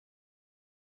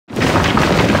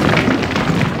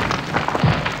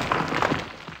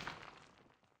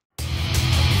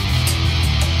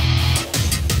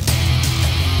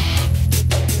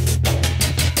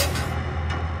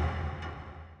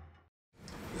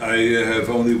I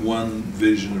have only one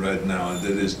vision right now, and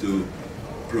that is to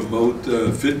promote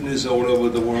fitness all over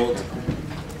the world,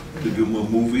 to do more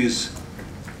movies,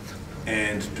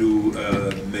 and to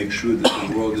make sure that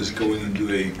the world is going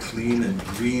into a clean and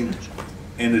green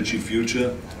energy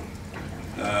future,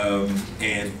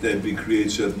 and that we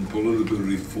create certain political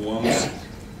reforms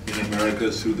in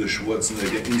America through the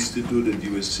Schwarzenegger Institute at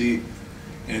USC.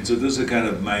 And so those are kind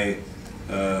of my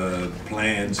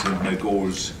plans and my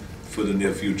goals for the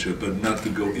near future, but not to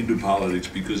go into politics,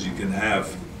 because you can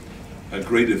have a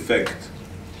great effect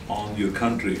on your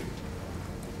country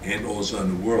and also on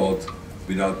the world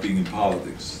without being in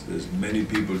politics. There's many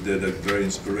people that are very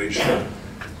inspirational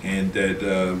and that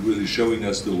are really showing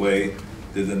us the way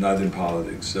that are not in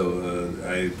politics. So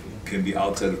I can be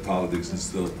outside of politics and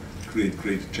still create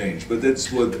great change. But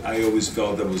that's what I always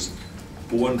felt I was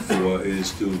born for,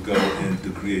 is to go and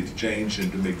to create change and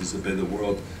to make this a better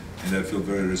world. And I feel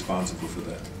very responsible for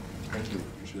that. Thank you.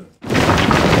 Sure.